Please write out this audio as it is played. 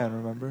can't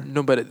remember.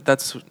 No, but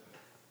that's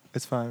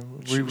It's fine.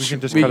 We can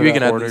just we cut it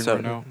can out. edit this out.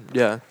 Recording right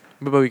Yeah,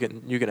 but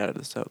you can edit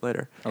this out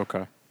later.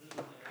 Okay.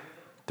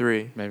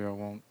 3, Maybe I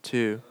won't.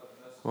 2,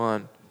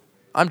 1.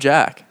 I'm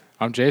Jack.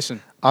 I'm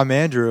Jason. I'm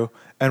Andrew,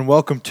 and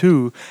welcome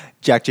to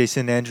Jack,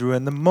 Jason, Andrew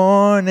in the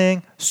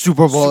Morning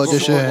Super Bowl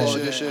edition.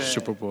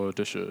 Super Bowl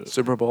edition.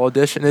 Super Bowl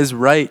edition is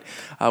right.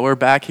 We're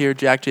back here,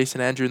 Jack,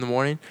 Jason, Andrew in the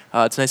morning.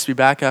 It's nice to be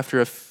back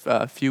after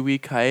a few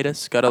week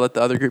hiatus. Got to let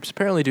the other groups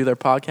apparently do their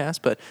podcast,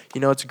 but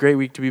it's a great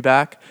week to be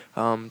back.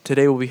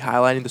 Today we'll be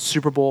highlighting the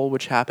Super Bowl,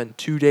 which happened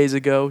 2 days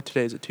ago.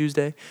 Today is a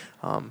Tuesday.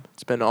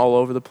 It's been all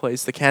over the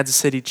place. The Kansas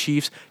City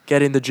Chiefs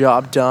getting the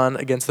job done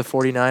against the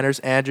 49ers.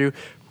 Andrew,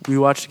 we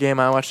watched the game.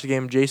 I watched the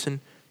game. Jason,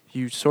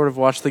 you sort of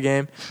watched the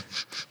game.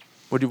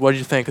 What did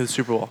you think of the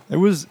Super Bowl? It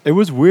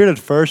was weird at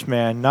first,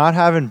 man. Not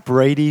having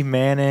Brady,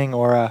 Manning,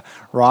 or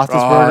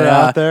Roethlisberger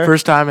out there.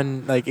 First time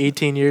in like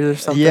 18 years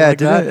or something. Yeah, like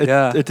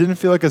that. It didn't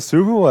feel like a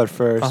Super Bowl at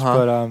first, Uh-huh.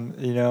 but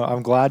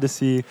I'm glad to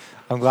see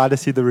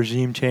the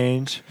regime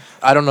change.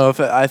 I don't know if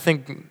I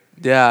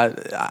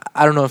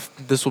don't know if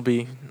this will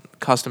be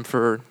custom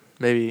for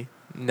maybe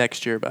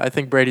next year, but I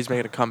think Brady's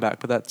making a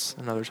comeback, but that's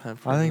another time.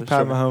 I think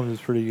Pat Mahomes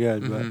is pretty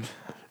good, Mhm.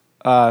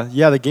 but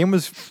the game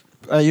was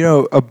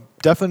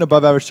definitely an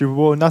above average Super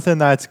Bowl. Nothing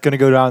that's going to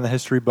go down in the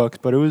history books,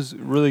 but it was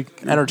really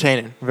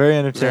entertaining. very It's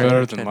entertaining.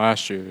 better than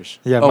last year's.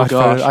 Yeah, Oh, much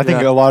gosh, better. I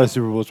think yeah. a lot of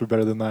Super Bowls were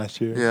better than last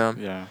year.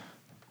 Yeah.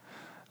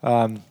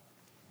 Yeah.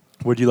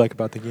 What do you like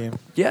about the game?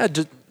 Yeah,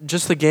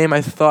 just the game.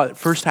 I thought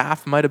first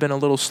half might have been a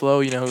little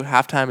slow.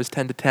 Halftime is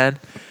 10-10,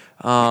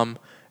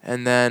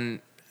 and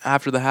then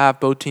after the half,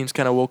 both teams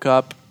kind of woke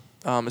up.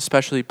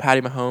 Especially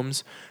Patty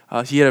Mahomes.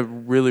 He had a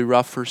really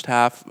rough first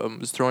half.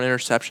 Was throwing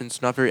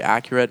interceptions, not very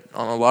accurate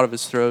on a lot of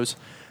his throws.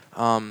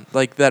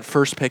 Like that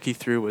first pick he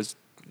threw was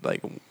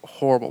like a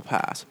horrible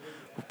pass.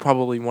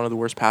 Probably one of the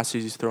worst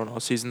passes he's thrown all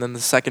season. Then the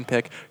second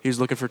pick, he was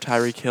looking for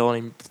Tyreek Hill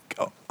and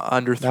he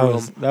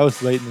underthrew him. That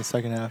was late in the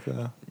second half,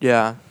 though.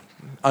 Yeah,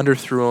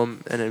 underthrew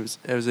him, and it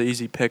was an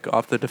easy pick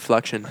off the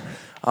deflection.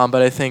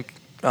 But I think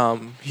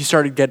he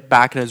started to get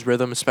back in his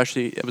rhythm.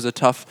 Especially it was a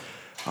tough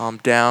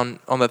down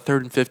on the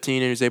 3rd and 15,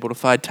 and he was able to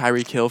find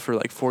Tyreek Hill for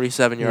like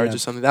 47 yards Yeah. or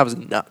something. That was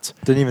nuts.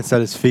 Didn't even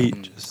set his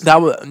feet. Just That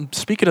was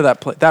speaking of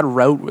that play. That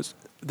route was.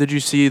 Did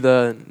you see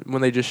when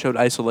they just showed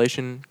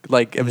isolation?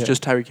 Like it was Yeah.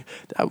 just Tyreek.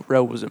 That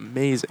route was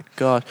amazing.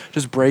 Gosh,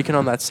 just breaking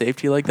on that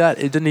safety like that.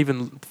 It didn't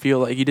even feel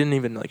like he didn't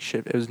even like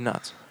shift. It was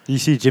nuts. you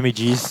see Jimmy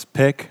G's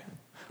pick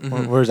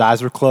Mhm. where his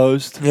eyes were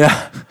closed.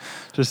 Yeah.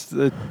 Just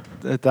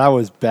that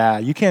was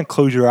bad. You can't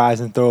close your eyes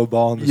and throw a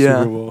ball in the Yeah.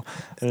 Super Bowl.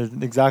 And it's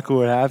exactly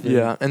what happened.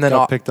 Yeah, and then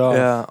got picked off.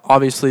 Yeah,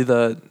 obviously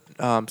the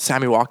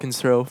Sammy Watkins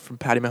throw from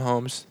Patty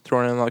Mahomes,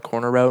 throwing it on the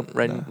corner route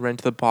right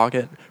into the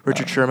pocket.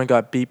 Richard Sherman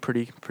got beat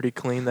pretty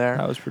clean there.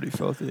 That was pretty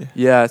filthy.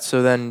 Yeah,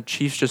 so then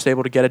Chiefs just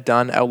able to get it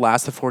done,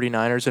 outlast the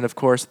 49ers, and of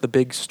course the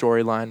big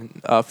storyline,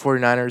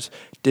 49ers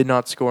did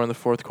not score in the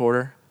fourth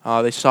quarter.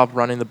 They stopped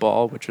running the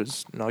ball, which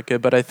was not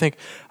good. But I think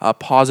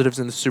positives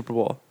in the Super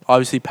Bowl.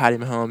 Obviously, Patty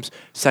Mahomes,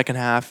 second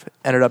half,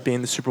 ended up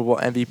being the Super Bowl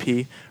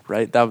MVP,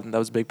 right? That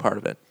was a big part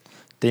of it.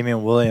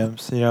 Damian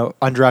Williams,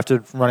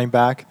 undrafted running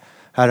back,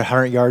 had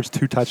 100 yards,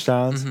 2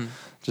 touchdowns. Mhm.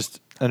 Just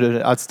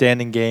an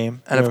outstanding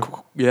game. And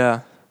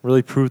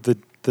Really proved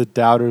the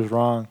doubters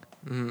wrong.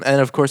 And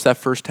of course, that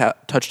first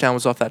touchdown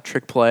was off that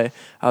trick play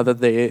that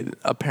they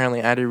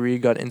apparently Andy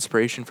Reid got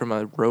inspiration from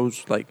a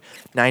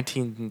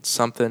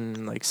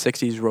 19-something, like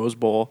 60s Rose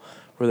Bowl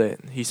where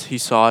he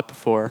saw it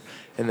before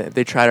and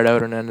they tried it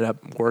out and ended up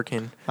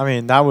working. I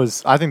mean,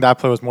 I think that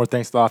play was more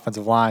thanks to the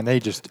offensive line. They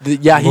just He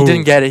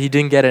didn't get it. He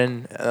didn't get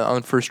in on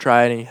the first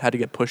try and he had to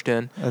get pushed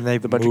in. and they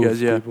the bunch of guys,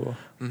 yeah. people.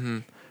 hmm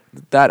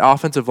That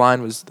offensive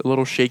line was a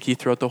little shaky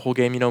throughout the whole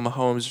game.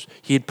 Mahomes,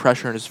 he had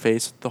pressure in his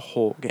face the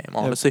whole game,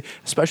 honestly.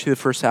 Especially the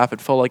first half.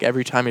 It felt like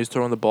every time he was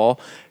throwing the ball,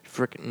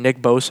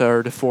 Nick Bosa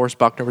or DeForest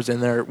Buckner was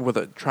in there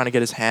trying to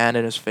get his hand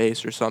in his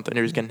face or something.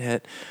 He was getting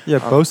hit. Yeah,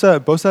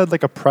 Bosa had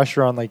like a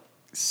pressure on like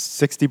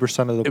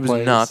 60% of the It was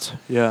plays. nuts,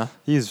 yeah.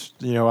 He's,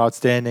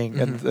 outstanding.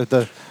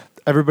 And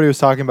everybody was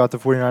talking about the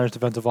 49ers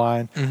defensive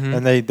line, Mhm.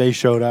 and they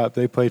showed up.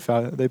 They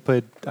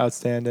played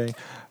outstanding.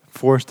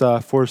 Forced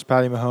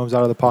Patty Mahomes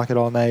out of the pocket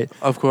all night.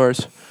 Of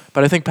course.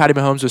 But I think Patty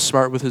Mahomes was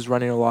smart with his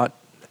running a lot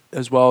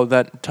as well.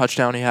 That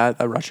touchdown he had,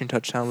 that rushing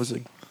touchdown, was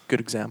a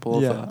good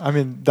example of I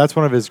mean, that's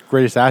one of his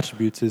greatest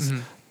attributes is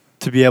Mhm.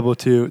 to be able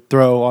to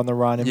throw on the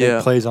run and Yeah.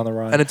 make plays on the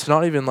run. And it's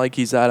not even like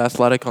he's that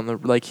athletic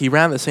he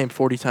ran the same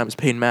 40 times as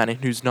Peyton Manning,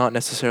 who's not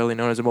necessarily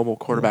known as a mobile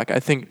quarterback. I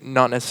think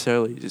not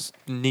necessarily just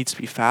needs to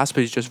be fast,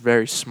 but he's just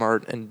very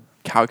smart and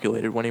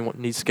calculated when he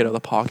needs to get out of the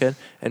pocket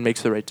and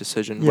makes the right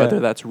decision,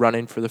 whether that's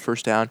running for the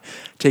first down,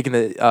 taking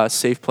the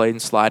safe play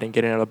and sliding,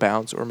 getting out of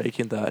bounds, or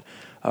making that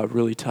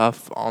really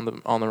tough on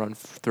the run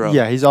throw.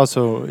 Yeah, he's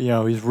also,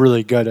 he's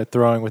really good at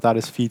throwing without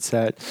his feet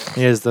set.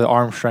 He has the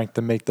arm strength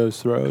to make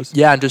those throws.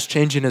 Yeah, and just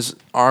changing his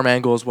arm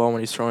angle as well when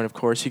he's throwing, of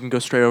course. He can go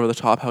straight over the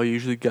top how he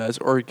usually does,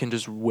 or he can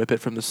just whip it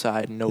from the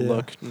side,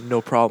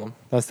 no problem.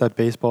 That's that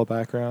baseball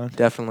background.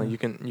 Definitely,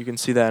 you can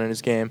see that in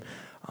his game.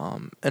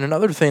 And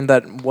another thing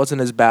that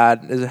wasn't as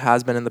bad as it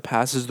has been in the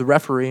past is the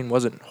refereeing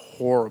wasn't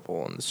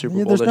horrible in the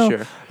Super Bowl this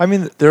year. I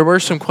mean, There were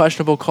some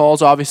questionable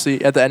calls,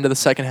 obviously, at the end of the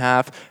second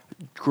half.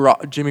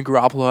 Jimmy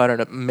Garoppolo had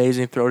an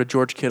amazing throw to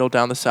George Kittle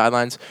down the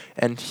sidelines,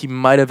 and he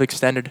might have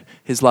extended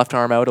his left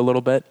arm out a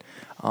little bit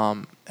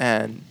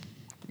and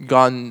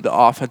gotten the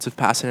offensive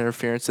passing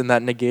interference, and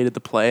that negated the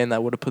play, and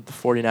that would have put the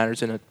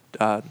 49ers in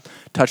a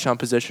touchdown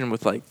position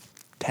with like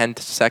 10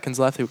 seconds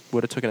left. They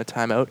would have taken a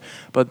timeout,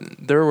 but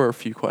there were a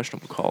few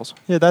questionable calls.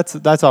 yeah,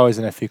 that's always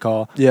an iffy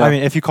call. Yeah. I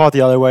mean, if you call it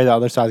the other way, the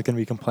other side's going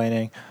to be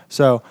complaining.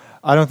 So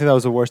I don't think that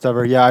was the worst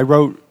ever. Yeah, I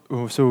wrote.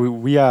 So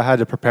we had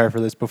to prepare for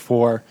this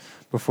before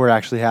it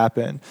actually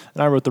happened,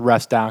 and I wrote the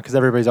refs down because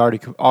everybody's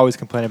always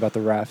complaining about the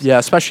refs. Yeah,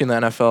 especially in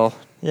the NFL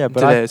Yeah,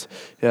 but today's.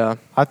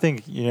 I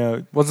think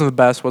Wasn't the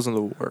best, wasn't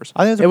the worst.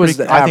 I think It was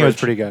I think it was average.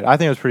 pretty good. I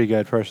think it was pretty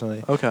good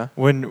personally. Okay.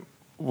 When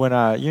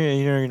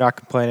you're not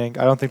complaining,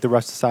 I don't think the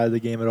refs decided the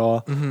game at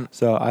all. Mm-hmm.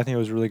 So I think it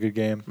was a really good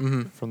game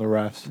Mm-hmm. from the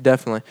refs.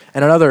 Definitely.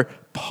 And another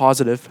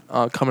positive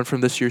coming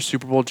from this year's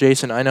Super Bowl,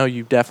 Jason, I know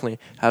you definitely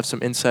have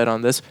some insight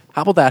on this.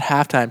 How about that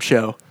halftime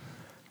show?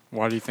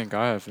 Why do you think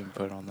I have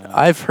input on that?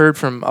 I've heard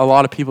from a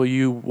lot of people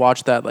you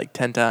watched that like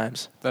 10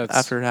 times That's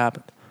after it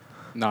happened.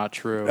 not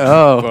true.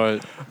 Oh.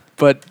 But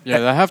But yeah,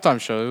 the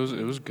halftime show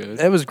it was good.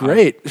 it was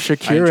great. I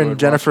Shakira enjoyed and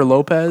Jennifer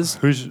Lopez.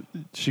 Who's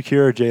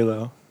Shakira or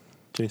J-Lo?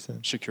 Jason.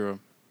 Shakira.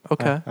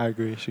 Okay. I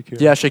agree.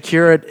 Shakira. Yeah,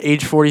 Shakira at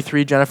age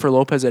 43, Jennifer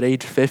Lopez at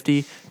age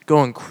 50,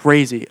 going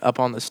crazy up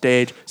on the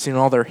stage, seeing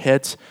all their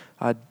hits,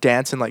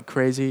 dancing like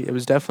crazy. It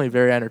was definitely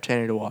very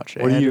entertaining to watch.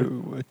 What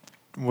Andrew,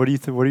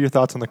 are your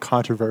thoughts on the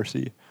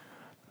controversy?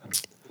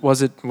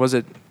 was it Was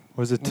it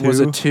too? was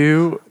it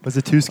too? Was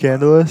it too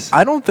scandalous?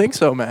 I don't think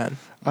so, man.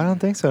 I don't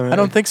think so. Man. I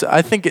don't think so.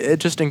 I think it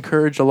just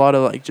encouraged a lot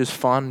of like just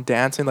fun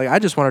dancing. Like I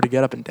just wanted to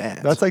get up and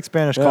dance. That's like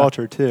Spanish Yeah.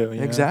 culture too. you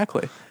know?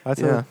 exactly.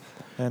 That's Yeah.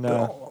 and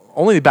The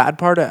only bad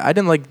part, I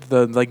didn't like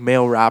the like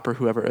male rap or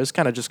whoever. It was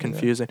kind of just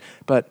confusing.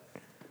 But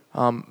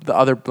the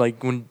other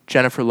like when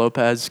Jennifer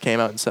Lopez came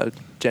out and said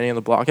Jenny on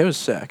the Block, it was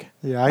sick.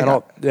 yeah, It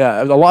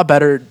was a lot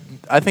better.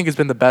 I think it's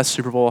been the best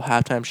Super Bowl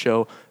halftime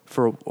show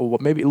for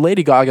maybe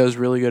Lady Gaga is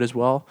really good as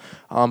well.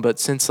 But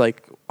since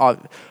like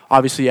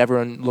obviously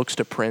everyone looks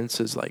to Prince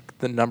as like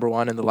the number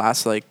one in the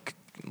last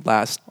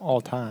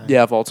all time.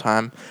 of all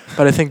time.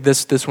 But I think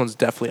this one's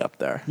definitely up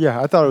there. Yeah,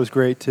 I thought it was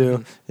great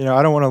too. Mm-hmm.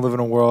 I don't want to live in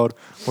a world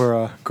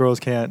where girls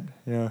can't,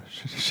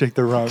 shake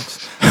their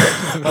rumps.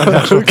 on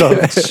national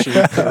television.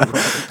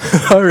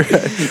 All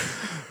right.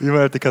 You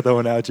might have to cut that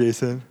one out,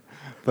 Jason.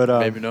 But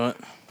Maybe not.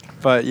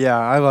 But yeah,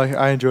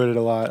 I enjoyed it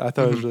a lot. I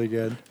thought it was Mhm. really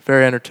good.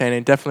 Very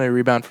entertaining. Definitely a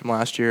rebound from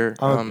last year.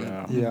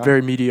 Yeah.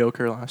 Very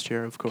mediocre last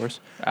year, of course.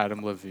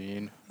 Adam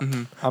Levine.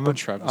 Mm-hmm. I'm But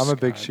Travis a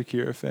big Scott.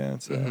 Shakira fan.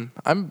 So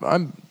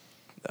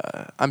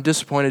I'm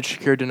disappointed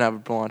Shakira didn't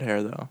have blonde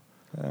hair though.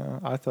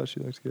 I thought she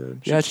looked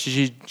good. Yeah,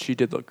 she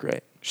did look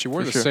great. She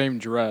wore For the sure. same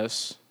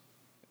dress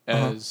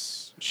Uh-huh.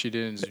 as she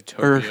did in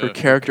Zootopia. Or her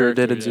character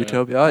did in yeah.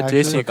 Zootopia. Oh, Actually,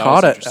 Jason, you that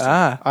caught was it. interesting.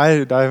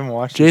 I haven't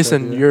watched.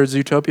 Jason, Zootopia. you're a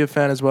Zootopia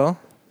fan as well.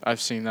 I've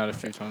seen that a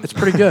few times. It's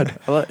pretty good.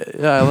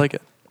 I like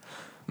it.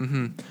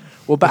 Mm-hmm.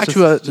 Well, back Just-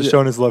 to just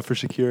showing his love for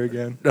Shakira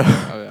again.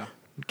 Oh yeah.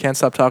 Can't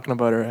stop talking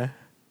about her, eh?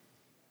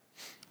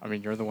 I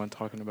mean, you're the one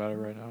talking about it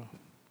right now.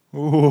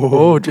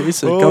 Oh,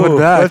 Jason, coming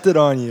back. Left it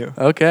on you.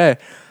 Okay.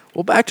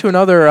 Well, back to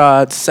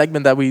another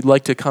segment that we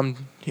like to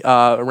come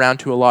around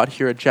to a lot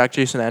here at Jack,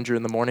 Jason, Andrew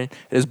in the morning.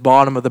 It is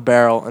bottom of the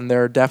barrel, and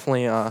there are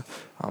definitely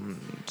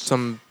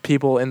some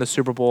people in the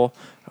Super Bowl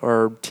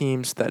or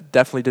teams that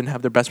definitely didn't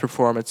have their best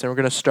performance. And we're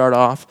going to start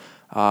off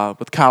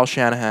with Kyle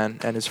Shanahan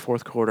and his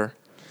fourth quarter.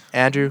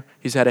 Andrew,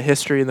 he's had a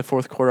history in the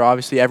fourth quarter.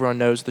 Obviously, everyone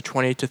knows the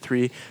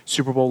 28-3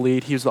 Super Bowl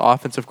lead. He was the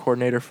offensive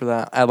coordinator for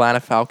the Atlanta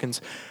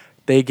Falcons.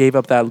 They gave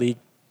up that lead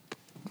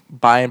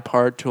by in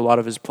part to a lot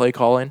of his play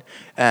calling,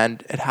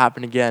 and it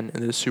happened again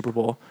in the Super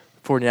Bowl.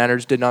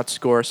 49ers did not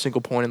score a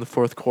single point in the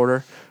fourth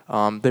quarter.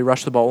 They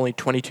rushed the ball only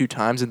 22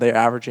 times, and they're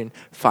averaging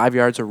 5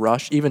 yards a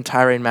rush. Even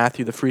Tyrann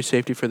Mathieu, the free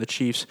safety for the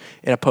Chiefs,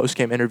 in a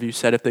post-game interview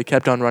said if they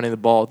kept on running the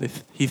ball,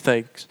 he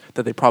thinks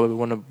that they probably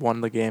wouldn't have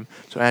won the game.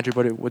 So, Andrew,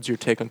 what's your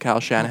take on Kyle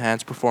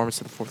Shanahan's performance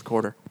in the fourth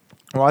quarter?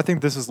 Well, I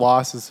think this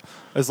loss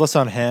is less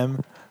on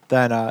him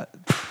than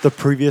the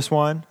previous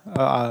one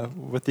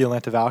with the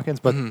Atlanta Falcons.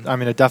 But Mhm. I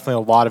mean, definitely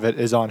a lot of it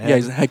is on him. Yeah,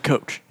 he's the head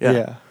coach.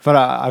 Yeah. But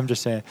I'm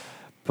just saying.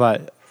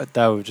 But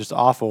that was just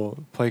awful.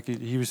 Play.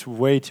 He was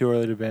way too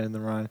early to abandon the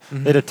run.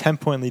 Mhm. They had a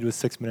 10-point lead with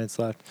 6 minutes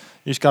left.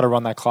 You just got to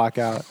run that clock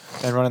out,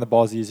 and running the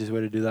ball is the easiest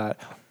way to do that.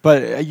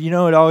 But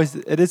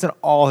it isn't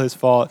all his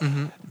fault.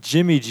 Mhm.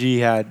 Jimmy G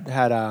had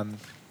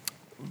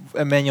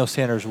Emmanuel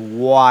Sanders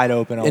wide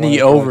open, on And one he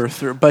of the plays.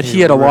 overthrew. But He he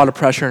had a lot ripped- of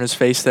pressure in his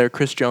face there.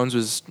 Chris Jones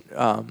was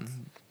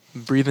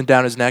breathing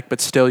down his neck,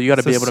 but still, you got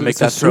to be able to make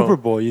that it's a throw. Super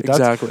Bowl.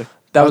 Exactly.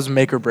 That was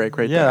make or break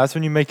right Yeah, there. that's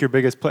when you make your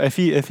biggest play. If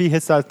he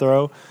hits that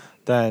throw,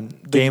 then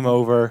game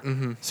over.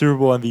 Mhm. Super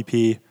Bowl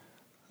MVP.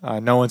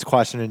 No one's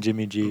questioning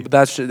Jimmy G. But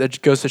that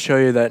goes to show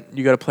you that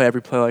you got to play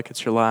every play like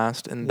it's your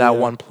last, and that Yeah.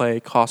 one play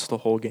cost the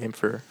whole game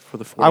for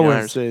the 49ers. I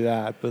wouldn't say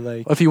that, but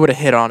like, If he would have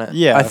hit on it,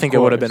 yeah, I of think it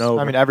would have been course.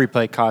 over. I mean, every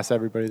play costs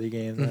everybody the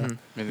game. Mhm. I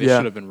mean, they Yeah.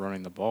 should have been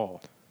running the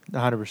ball.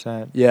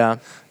 100%. Yeah.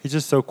 He's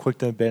just so quick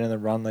to abandon the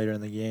run later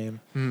in the game.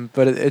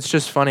 But it's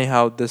just funny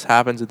how this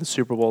happens at the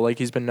Super Bowl. Like,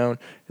 he's been known,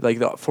 like,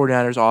 the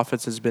 49ers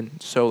offense has been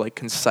so, like,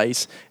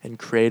 concise and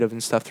creative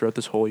and stuff throughout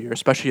this whole year,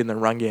 especially in the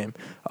run game,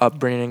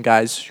 bringing in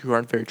guys who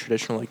aren't very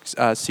traditional, like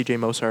C.J.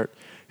 Mozart,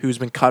 who's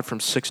been cut from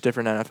 6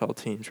 different NFL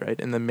teams, right,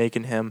 and then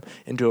making him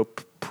into a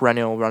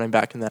perennial running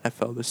back in the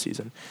NFL this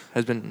season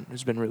has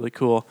been really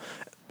cool.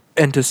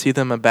 And to see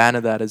them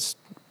abandon that is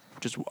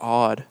just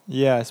odd.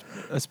 Yeah,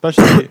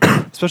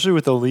 especially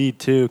with the lead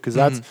too, because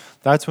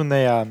that's when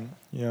they a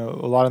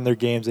lot in their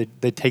games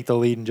they take the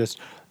lead and just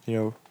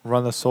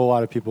run the soul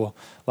out of people.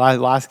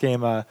 Last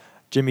game,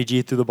 Jimmy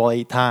G threw the ball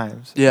 8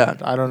 times. Yeah.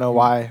 I don't know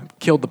why.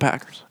 Killed the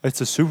Packers.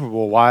 It's a Super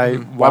Bowl. Why?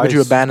 Why would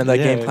you abandon that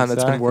game plan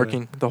that's been exactly.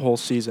 working the whole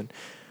season?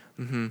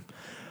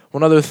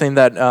 One other thing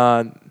that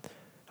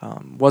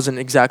wasn't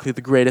exactly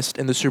the greatest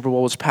in the Super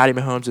Bowl was Patty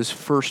Mahomes'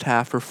 first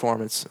half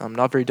performance.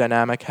 Not very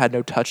dynamic, had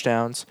no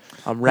touchdowns.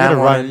 Ran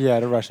one in.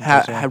 had a rushing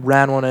touchdown.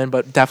 Ran one in,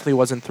 but definitely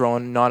wasn't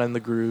throwing, not in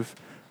the groove.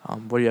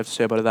 What do you have to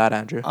say about that,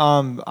 Andrew?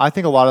 I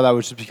think a lot of that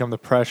was just become the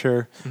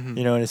pressure, in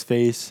his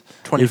face.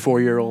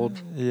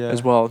 24-year-old Yeah.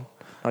 as well,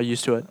 not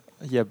used to it.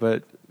 Yeah,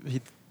 but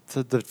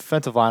the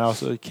defensive line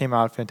also came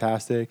out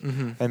fantastic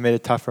and made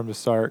it tough for him to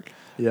start.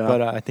 Yeah.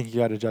 But I think he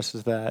got adjusted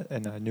to that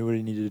and knew what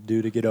he needed to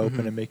do to get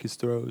open and make his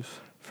throws.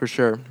 For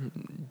sure.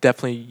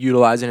 Definitely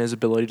utilizing his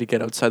ability to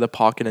get outside the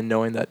pocket and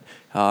knowing that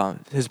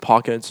his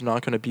pocket is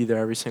not going to be there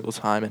every single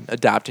time and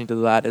adapting to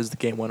that as the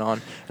game went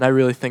on. And I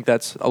really think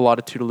that's a lot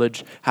of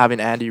tutelage, having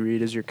Andy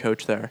Reid as your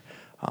coach there.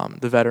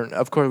 The veteran.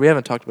 Of course, we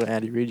haven't talked about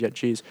Andy Reid yet.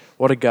 Jeez,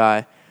 what a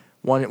guy.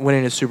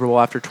 Winning a Super Bowl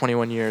after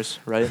 21 years,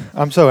 right?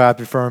 I'm so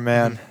happy for him,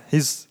 man.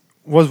 He's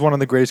was one of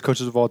the greatest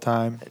coaches of all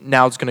time.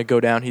 Now it's going to go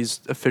down.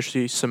 He's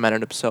officially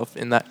cemented himself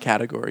in that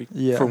category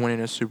for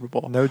winning a Super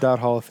Bowl. No doubt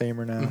Hall of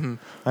Famer now.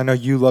 I know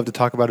you love to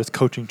talk about his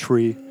coaching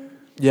tree.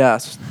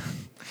 Yes.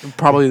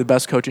 Probably the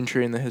best coaching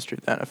tree in the history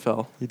of the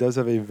NFL. He does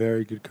have a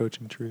very good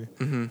coaching tree.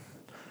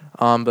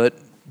 But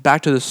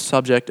back to the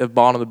subject of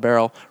bottom of the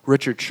barrel,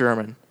 Richard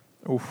Sherman.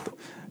 Oof.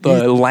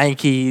 The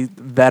lanky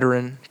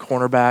veteran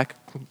cornerback,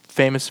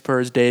 famous for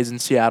his days in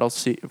Seattle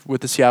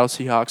with the Seattle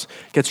Seahawks,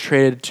 gets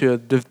traded to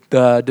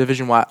the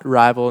division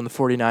rival in the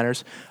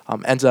 49ers,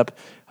 ends up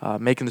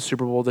making the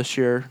Super Bowl this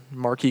year,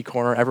 marquee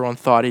corner. Everyone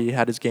thought he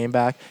had his game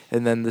back,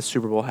 and then the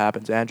Super Bowl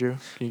happens. Andrew,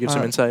 can you give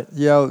some insight?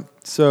 Yeah,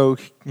 so,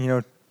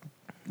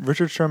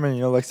 Richard Sherman,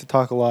 likes to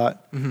talk a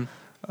lot,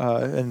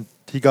 and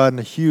he got in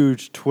a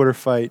huge Twitter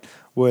fight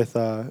with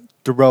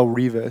Darrelle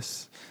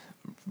Revis.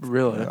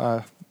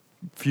 Really?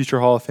 Future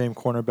Hall of Fame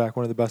cornerback,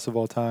 one of the best of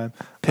all time.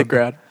 Pitt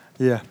grad.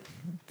 Yeah,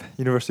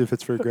 University of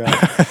Pittsburgh grad.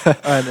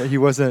 And he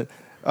wasn't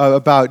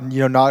about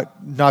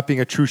not being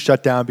a true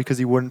shutdown because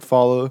he wouldn't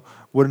follow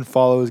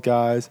his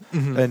guys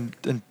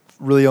and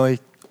really only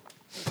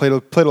played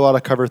a lot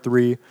of cover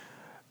 3,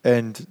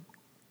 and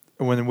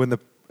of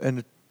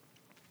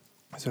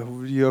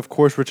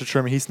course Richard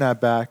Sherman, he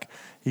snapped back.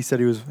 He said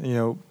he was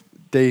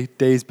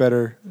days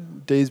better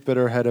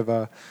ahead of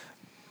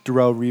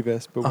Darrelle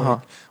Revis, but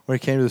when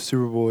it came to the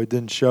Super Bowl, it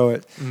didn't show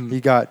it.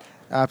 He got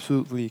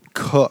absolutely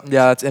cooked.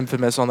 Yeah, that's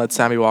infamous on that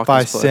Sammy Watkins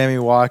by play. Sammy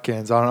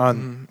Watkins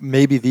on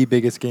maybe the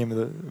biggest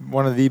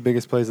one of the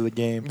biggest plays of the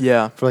game.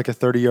 Yeah, for like a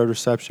 30-yard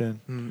reception.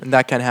 And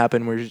that can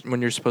happen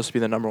when you're supposed to be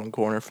the number one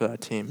corner for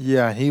that team.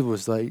 Yeah, he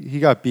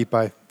got beat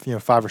by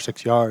 5 or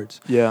 6 yards.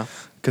 Yeah,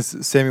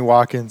 because Sammy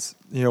Watkins,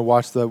 he said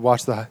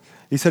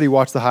he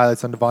watched the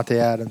highlights on Devontae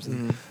Adams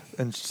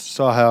and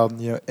saw how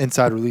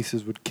inside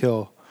releases would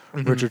kill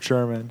Richard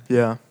Sherman.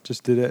 Yeah,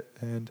 just did it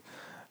and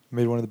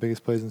made one of the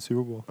biggest plays in the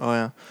Super Bowl. Oh,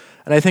 yeah.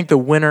 And I think the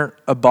winner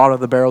of bottom of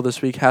the barrel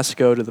this week has to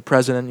go to the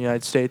President of the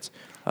United States,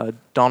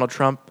 Donald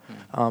Trump.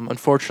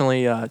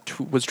 Unfortunately,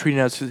 was treating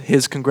as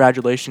his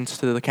congratulations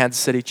to the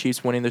Kansas City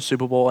Chiefs winning their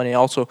Super Bowl, and he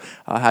also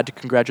had to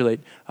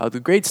congratulate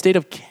the great state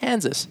of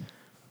Kansas,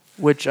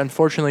 which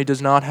unfortunately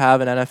does not have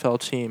an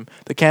NFL team.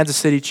 The Kansas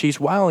City Chiefs,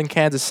 while in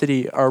Kansas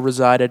City, are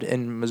resided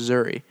in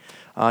Missouri.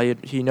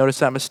 He noticed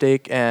that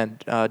mistake and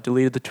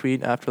deleted the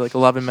tweet after like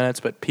 11 minutes,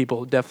 but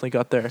people definitely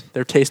got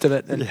their taste of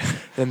it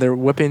and their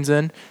whippings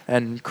in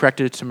and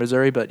corrected it to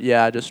Missouri. But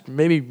yeah, just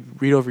maybe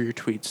read over your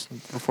tweets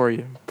before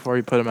you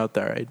put them out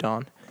there, right,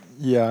 Don?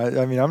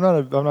 Yeah, I mean, I'm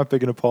not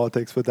big into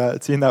politics,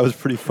 but seeing that was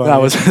pretty funny.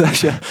 That was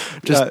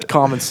just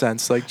common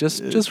sense. Like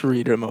just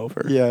read them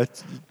over. Yeah.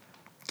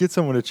 Get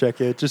someone to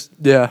check it.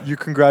 You're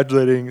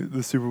congratulating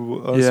the Super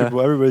Bowl. Super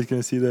Bowl. Everybody's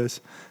going to see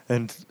this,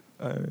 and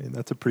I mean,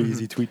 that's a pretty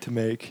easy tweet to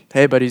make.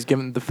 Hey, but he's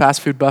given the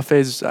fast food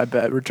buffets. I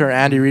bet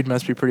Andy Reid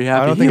must be pretty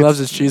happy. He loves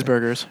his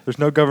cheeseburgers. There's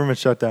no government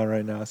shutdown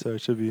right now, so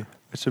it should be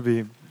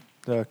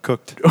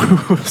cooked.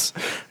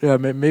 Yeah,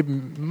 maybe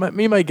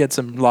we might get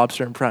some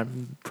lobster and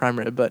prime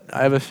rib, but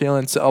I have a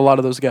feeling a lot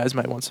of those guys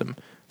might want some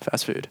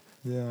fast food.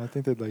 Yeah, I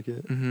think they'd like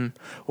it.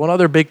 One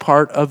other big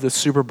part of the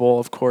Super Bowl,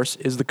 of course,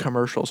 is the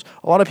commercials.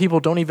 A lot of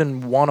people don't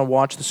even want to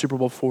watch the Super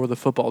Bowl for the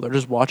football. They're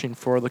just watching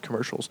for the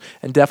commercials.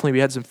 And definitely we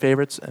had some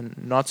favorites and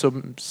not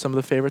so some of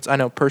the favorites. I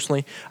know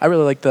personally, I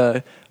really like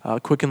the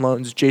Quicken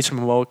Loans Jason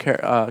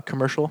Momoa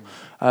commercial.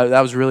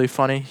 That was really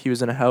funny. He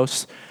was in a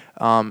house,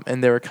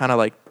 and they were kind of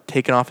like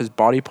taking off his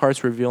body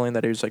parts, revealing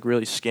that he was like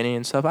really skinny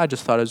and stuff. I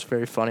just thought it was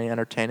very funny,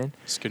 entertaining.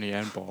 Skinny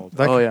and bald.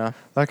 That, Oh yeah,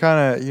 that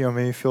kind of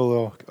made me feel a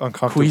little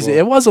uncomfortable. queasy.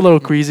 It was a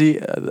little queasy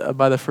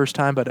by the first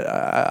time, but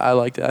I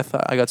liked it. I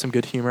thought I got some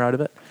good humor out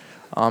of it.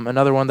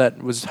 Another one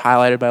that was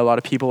highlighted by a lot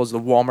of people was the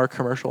Walmart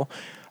commercial.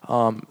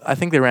 I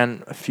think they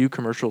ran a few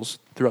commercials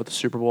throughout the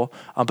Super Bowl,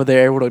 but they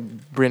were able to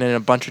bring in a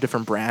bunch of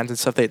different brands and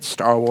stuff. They had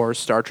Star Wars,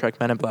 Star Trek,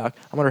 Men in Black.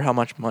 I wonder how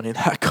much money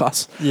that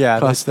costs.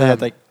 Yeah, cost they had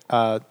them. like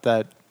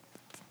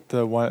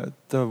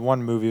the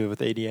one movie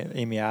with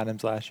Amy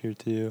Adams last year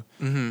too.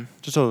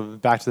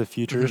 Just Back to the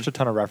Future. Just a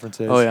ton of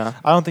references. Oh yeah,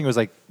 I don't think it was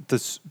like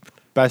the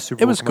best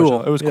Super it Bowl was commercial.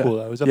 cool. It was Yeah. cool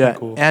though. It was definitely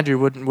cool. Andrew,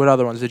 what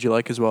other ones did you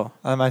like as well?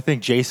 I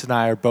think Jason and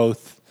I are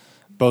both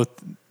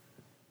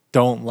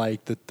don't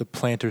like the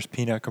Planters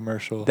peanut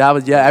commercial. That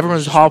was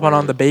everyone's just hopping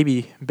on weird.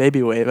 the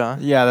baby wave, huh?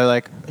 Yeah, they're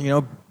like,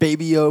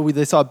 Baby Yoda.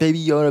 They saw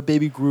Baby Yoda,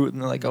 Baby Groot,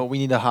 and they're like, oh, we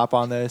need to hop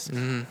on this.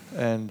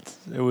 And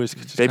it was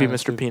just Baby kinda Mr.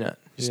 stupid. Peanut.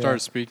 He Yeah. started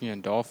speaking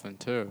in Dolphin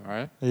too,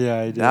 right?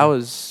 Yeah, he did. That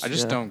was. I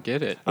just yeah. don't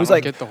get it. was I don't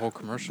like- get the whole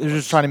commercial. They're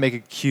just trying to make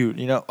it cute,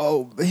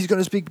 Oh, he's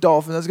gonna speak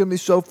dolphin. That's gonna be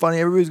so funny.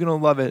 Everybody's gonna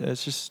love it.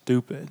 It's just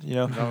stupid,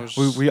 That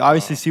was We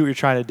obviously see what you're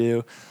trying to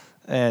do,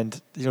 and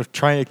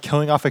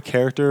killing off a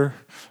character,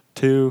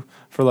 too,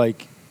 for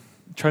like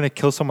trying to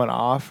kill someone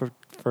off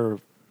for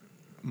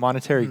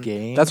monetary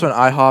gain. That's when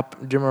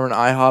IHOP. Do you remember when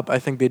IHOP? I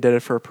think they did it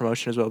for a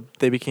promotion as well.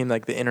 They became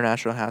like the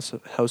international house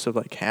of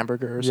like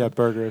hamburgers. Yeah,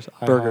 burgers.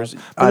 Burgers.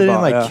 But they didn't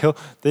IHOP, like yeah. kill.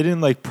 They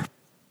didn't like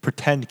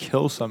pretend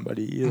kill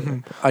somebody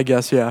either. I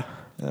guess yeah.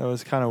 That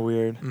was kind of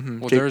weird.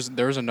 Well, Jake-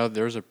 there was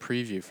a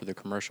preview for the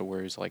commercial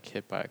where he's like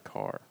hit by a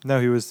car No,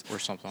 he was. or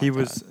something. He like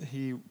was.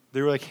 that.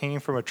 They were like hanging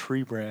from a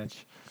tree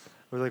branch.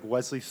 It was like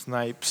Wesley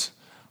Snipes,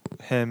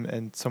 him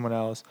and someone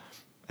else,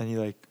 and he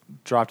like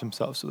dropped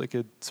himself so they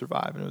could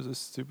survive. And it was the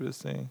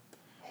stupidest thing.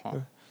 Huh.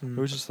 It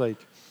was just like,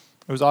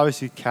 it was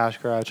obviously cash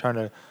grab trying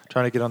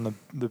to get on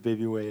the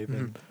baby wave,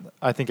 and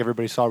I think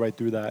everybody saw right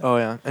through that. Oh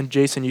yeah. And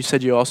Jason, you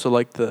said you also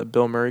liked the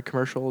Bill Murray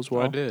commercial as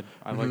well. I did.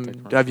 I liked that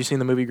commercial. Have you seen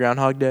the movie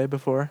Groundhog Day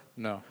before?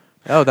 No.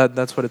 Oh,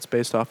 that's what it's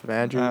based off of,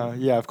 Andrew.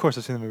 Yeah, of course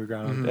I've seen the movie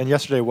Groundhog Day. And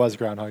yesterday was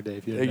Groundhog Day.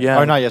 If you didn't know. Yeah.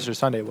 Or not yesterday,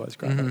 Sunday was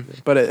Groundhog Day.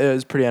 But it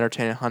was pretty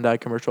entertaining.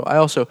 Hyundai commercial. I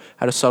also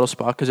had a subtle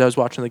spot because I was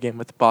watching the game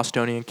with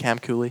Bostonian Cam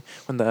Cooley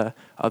when the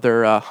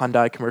other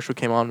Hyundai commercial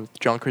came on with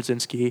John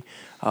Krasinski,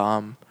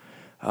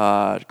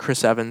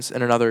 Chris Evans,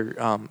 and another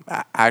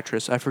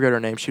actress. I forget her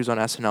name. She was on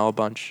SNL a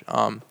bunch.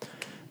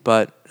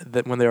 But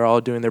when they were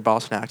all doing their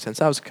Boston accents,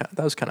 that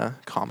was kind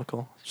of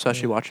comical,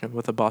 especially watching it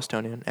with a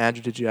Bostonian.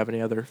 Andrew, did you have any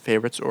other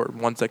favorites or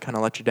ones that kind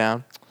of let you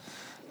down?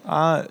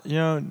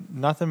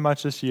 Nothing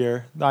much this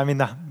year. I mean,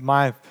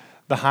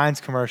 the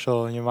Heinz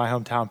commercial, my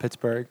hometown,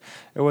 Pittsburgh,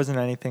 it wasn't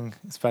anything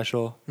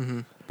special.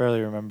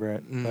 Barely remember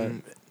it. But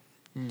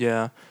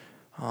Yeah.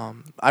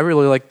 I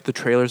really liked the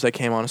trailers that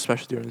came on,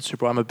 especially during the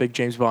Super Bowl. I'm a big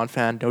James Bond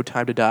fan. No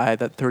Time to Die.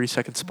 That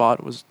 30-second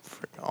spot was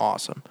freaking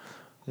awesome.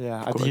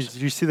 yeah, Of course.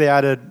 did you see they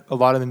added a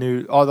lot of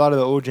the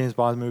old James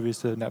Bond movies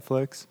to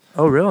Netflix?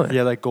 Oh, really?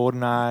 Yeah, like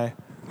GoldenEye,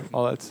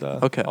 all that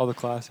stuff. Okay. All the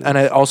classics. And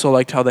I also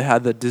liked how they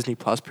had the Disney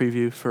Plus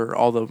preview for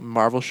all the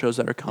Marvel shows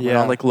that are coming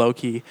Yeah. on, like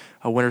Loki,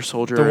 Winter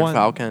Soldier, The and one-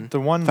 Falcon. the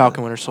one-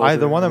 Falcon, Winter Soldier,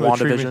 the one that and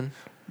intrigued me- WandaVision.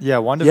 yeah,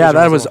 WandaVision. Yeah,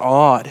 that was the,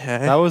 odd. Hey?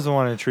 that was the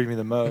one that intrigued me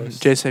the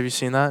most. Jason, have you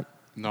seen that?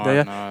 No, Yeah,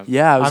 I'm not.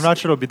 yeah. It was I'm not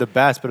sure it'll be the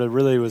best, but it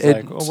really was It-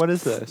 like, oh, what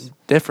is this?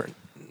 different,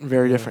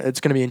 very Yeah. different. It's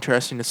going to be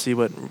interesting to see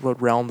what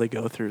realm they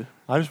go through.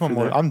 I just want For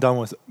more. there. I'm done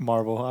with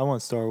Marvel. I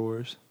want Star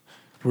Wars.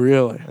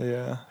 Really?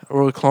 Yeah.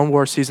 Or Clone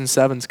Wars season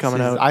 7's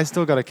coming out I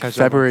still gotta catch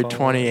February up. on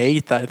Clone Wars.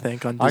 28th, I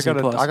think, on Disney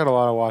Plus. I got a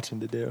lot of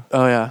watching to do.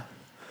 Oh yeah,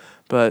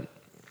 but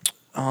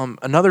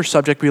another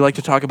subject we like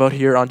to talk about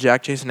here on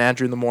Jack, Jason,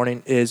 Andrew in the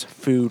morning is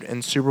food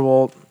and Super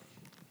Bowl.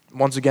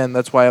 Once again,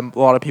 that's why a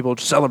lot of people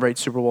celebrate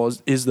Super Bowl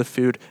is the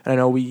food. And I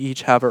know we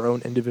each have our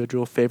own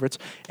individual favorites.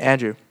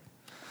 Andrew,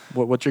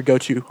 what's your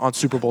go-to on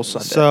Super Bowl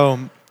Sunday?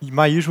 So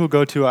my usual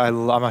go-to,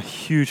 I'm a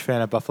huge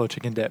fan of buffalo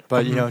chicken dip,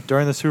 but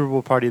during the Super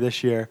Bowl party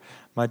this year,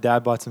 my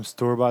dad bought some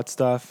store-bought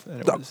stuff,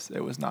 and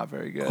it was not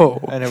very good. Oh,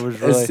 And it was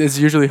really it's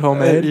usually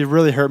homemade. It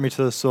really hurt me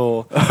to the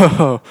soul.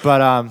 Oh.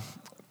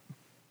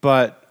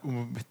 But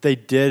they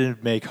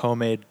did make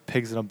homemade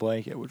pigs in a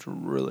blanket, which were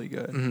really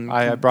good. Mhm.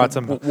 I brought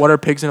some. What are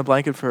pigs in a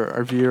blanket for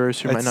our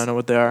viewers who might It's- not know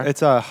what they are?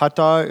 It's a hot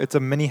dog. It's a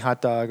mini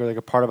hot dog, or like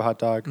a part of a hot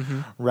dog,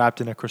 Mhm. wrapped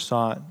in a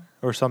croissant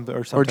or something,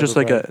 or Or just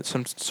like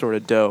some sort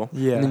of dough.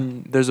 Yeah. And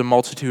then there's a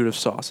multitude of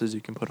sauces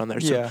you can put on there.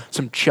 Yeah.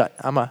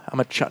 I'm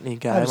a chutney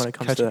guy when it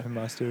comes ketchup to. and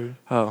mustard.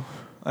 Oh,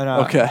 And,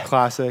 Okay.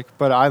 Classic.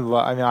 But I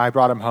mean, I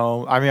brought him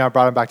home. I mean, I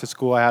brought him back to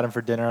school. I had him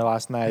for dinner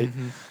last night.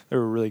 Mm-hmm. They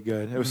were really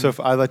good. It was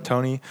I let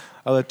Tony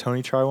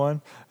try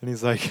one, and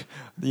he's like,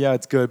 "Yeah,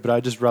 it's good, but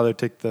I'd just rather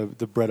take the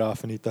bread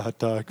off and eat the hot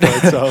dog by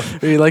itself."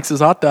 He likes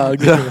his hot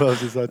dogs. He loves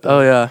his hot dog.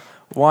 Oh yeah.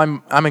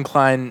 Well, I'm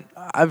inclined.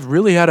 I've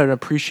really had an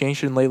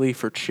appreciation lately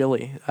for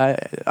chili.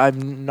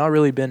 I've not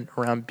really been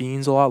around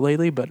beans a lot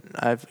lately, but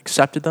I've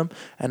accepted them,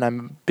 and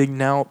I'm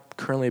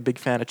currently a big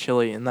fan of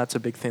chili, and that's a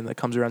big thing that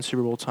comes around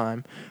Super Bowl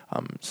time.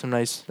 Some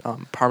nice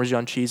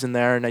Parmesan cheese in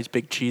there, a nice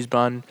big cheese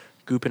bun,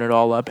 gooping it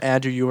all up.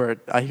 Andrew,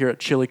 I hear a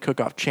chili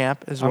cook-off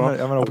champ as well.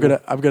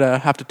 I'm gonna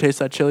have to taste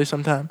that chili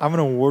sometime. I'm an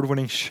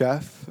award-winning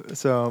chef,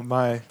 so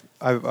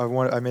I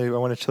want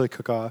a chili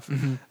cook-off,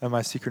 Mm-hmm. and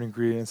my secret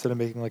ingredient, instead of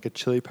making like a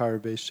chili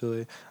powder-based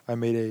chili, I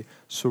made a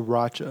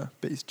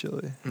sriracha-based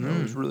chili. And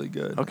it was really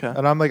good. Okay.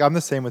 And I'm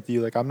the same with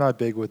you. Like, I'm not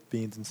big with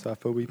beans and stuff,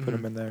 but we put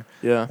them in there.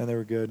 Yeah. And they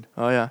were good.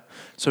 Oh yeah.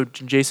 So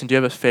Jason, do you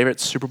have a favorite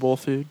Super Bowl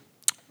food?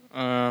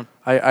 Uh,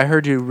 I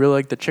heard you really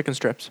like the chicken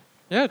strips.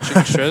 yeah,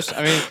 chicken strips.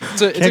 I mean,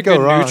 it's a Can't good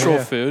go wrong, neutral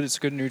yeah. food. It's a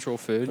good neutral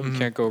food. Mhm. You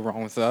can't go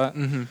wrong with that.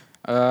 Mm-hmm.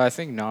 I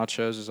think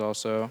nachos is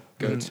also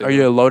good too. Are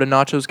you a loaded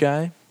nachos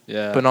guy?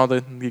 Yeah. Putting all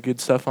the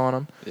good stuff on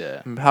them.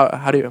 Yeah.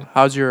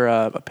 How's your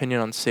opinion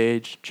on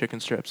Sage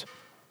chicken strips?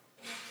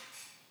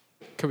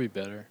 Could be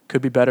better.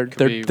 Could be better.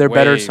 Could be They're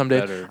better way someday.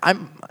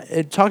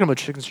 better. Talking about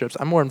chicken strips.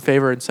 I'm more in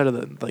favor instead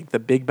of the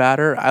big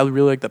batter. I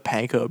really like the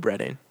panko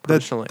breading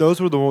personally. Those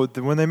were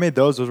when they made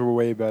those were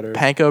way better.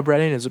 Panko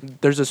breading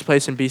there's this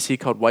place in BC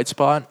called White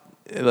Spot.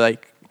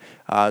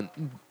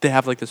 They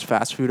have like this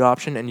fast food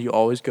option, and you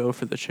always go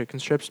for the chicken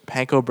strips.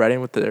 Panko breading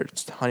with their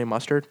honey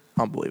mustard,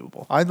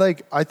 unbelievable. I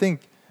think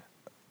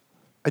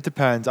it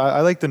depends.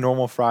 I like the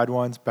normal fried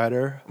ones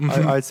better,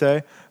 Mhm. I'd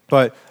say.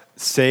 But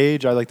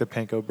Sage, I like the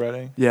panko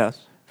breading.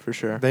 Yes, for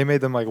sure. They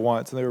made them like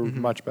once, and they were Mhm.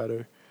 much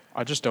better.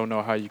 I just don't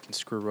know how you can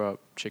screw up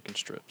chicken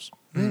strips.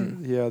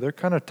 Yeah, they're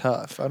kind of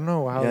tough. I don't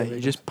know how. Yeah, they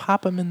you just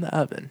pop them in the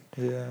oven.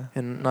 Yeah.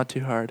 And not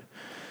too hard.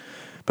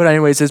 But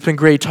anyways, it's been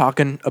great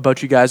talking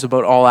about you guys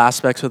about all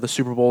aspects of the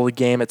Super Bowl, the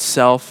game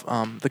itself,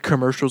 the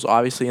commercials,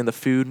 obviously, and the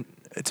food.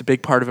 It's a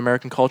big part of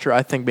American culture.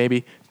 I think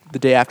maybe the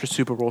day after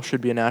Super Bowl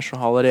should be a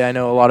national holiday. I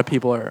know a lot of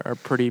people are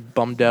pretty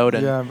bummed out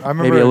and Yeah, I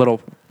remember maybe a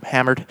little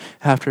hammered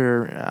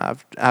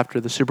after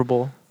the Super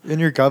Bowl. in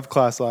your gov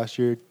class last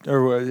year,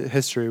 or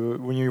history,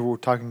 when you were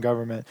talking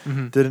government,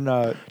 Mhm. didn't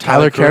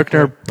Tyler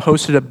Carrickner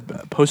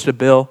posted a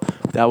bill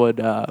that would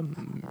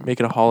make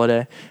it a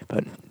holiday,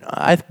 but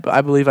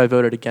I believe I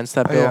voted against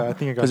that Oh, bill yeah, I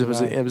think it got because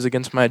denied. it was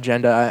against my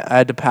agenda. I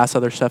had to pass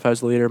other stuff. I was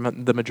the leader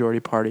of the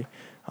majority party,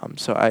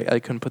 so I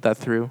couldn't put that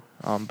through.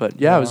 But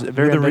yeah, it was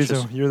very you're the ambitious.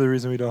 reason. You're the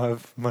reason we don't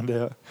have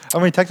Monday. I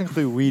mean,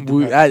 technically we.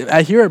 Did not-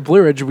 I here at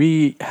Blue Ridge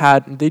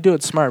they do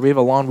it smart. We have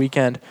a long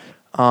weekend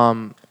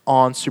on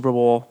Super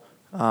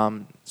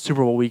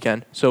Bowl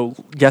weekend. So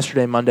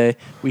yesterday, Monday,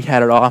 we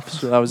had it off.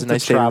 So that was a It's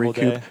nice day to travel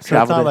recoup. day. So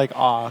it's not day. like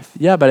off.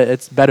 Yeah, but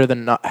it's better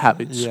than not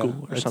having Yeah,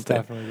 school or it's something.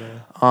 definitely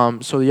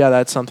better. So yeah,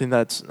 that's something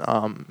that's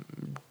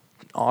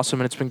awesome,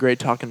 and it's been great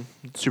talking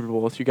Super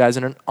Bowl with you guys.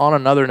 And on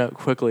another note,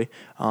 quickly,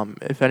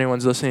 if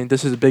anyone's listening,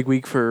 this is a big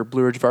week for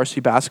Blue Ridge varsity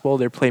basketball.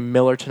 They're playing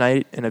Miller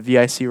tonight in a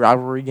VIC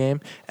rivalry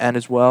game, and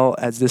as well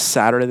as this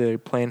Saturday, they're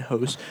playing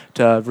host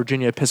to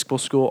Virginia Episcopal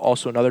School,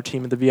 also another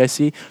team in the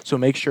VIC. So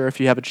make sure if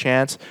you have a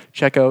chance,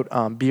 check out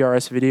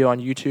BRS Video on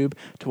YouTube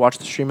to watch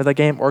the stream of that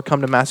game, or come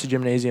to Massey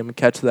Gymnasium and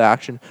catch the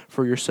action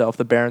for yourself.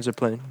 The Barons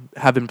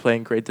have been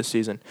playing great this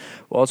season.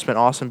 Well, it's been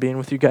awesome being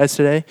with you guys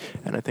today,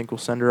 and I think we'll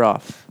send her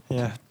off.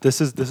 Yeah, this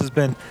has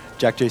been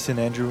Jack, Jason,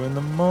 Andrew in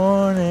the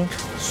morning,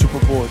 Super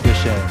Bowl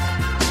edition.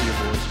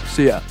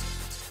 See ya.